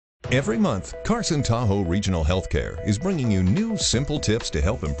Every month, Carson Tahoe Regional Healthcare is bringing you new simple tips to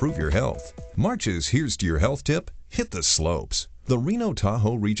help improve your health. March's Here's to Your Health tip: hit the slopes. The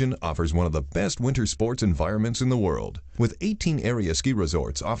Reno-Tahoe region offers one of the best winter sports environments in the world. With 18 area ski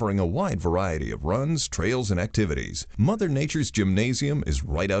resorts offering a wide variety of runs, trails, and activities, Mother Nature's gymnasium is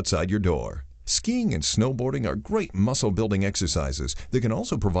right outside your door. Skiing and snowboarding are great muscle-building exercises that can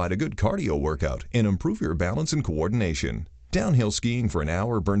also provide a good cardio workout and improve your balance and coordination. Downhill skiing for an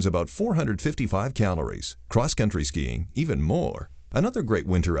hour burns about 455 calories. Cross-country skiing, even more. Another great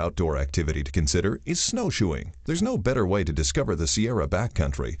winter outdoor activity to consider is snowshoeing. There's no better way to discover the Sierra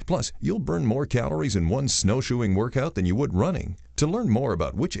backcountry. Plus, you'll burn more calories in one snowshoeing workout than you would running. To learn more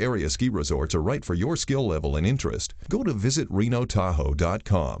about which area ski resorts are right for your skill level and interest, go to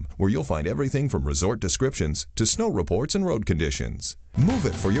visitrenotahoe.com, where you'll find everything from resort descriptions to snow reports and road conditions. Move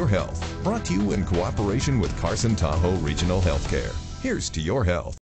it for your health. Brought to you in cooperation with Carson Tahoe Regional Healthcare. Here's to your health.